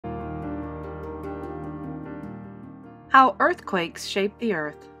How Earthquakes Shape the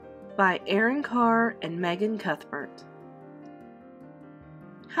Earth by Aaron Carr and Megan Cuthbert.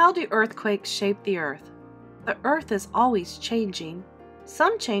 How do earthquakes shape the Earth? The Earth is always changing.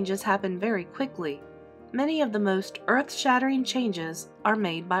 Some changes happen very quickly. Many of the most earth-shattering changes are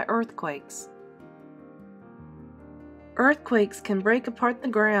made by earthquakes. Earthquakes can break apart the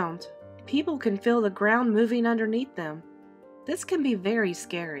ground. People can feel the ground moving underneath them. This can be very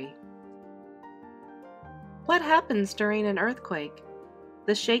scary. What happens during an earthquake?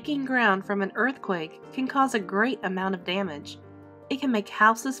 The shaking ground from an earthquake can cause a great amount of damage. It can make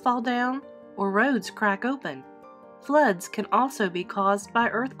houses fall down or roads crack open. Floods can also be caused by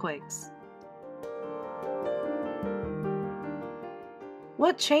earthquakes.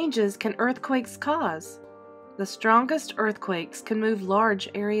 What changes can earthquakes cause? The strongest earthquakes can move large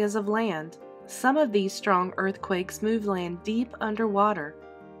areas of land. Some of these strong earthquakes move land deep underwater.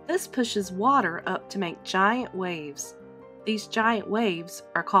 This pushes water up to make giant waves. These giant waves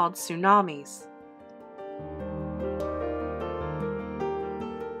are called tsunamis.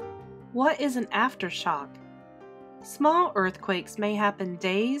 What is an aftershock? Small earthquakes may happen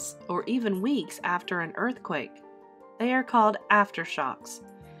days or even weeks after an earthquake. They are called aftershocks.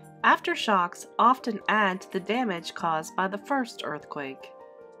 Aftershocks often add to the damage caused by the first earthquake.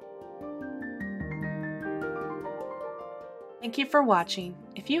 Thank you for watching.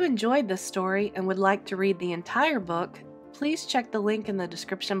 If you enjoyed this story and would like to read the entire book, please check the link in the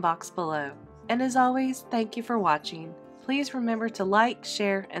description box below. And as always, thank you for watching. Please remember to like,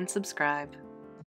 share, and subscribe.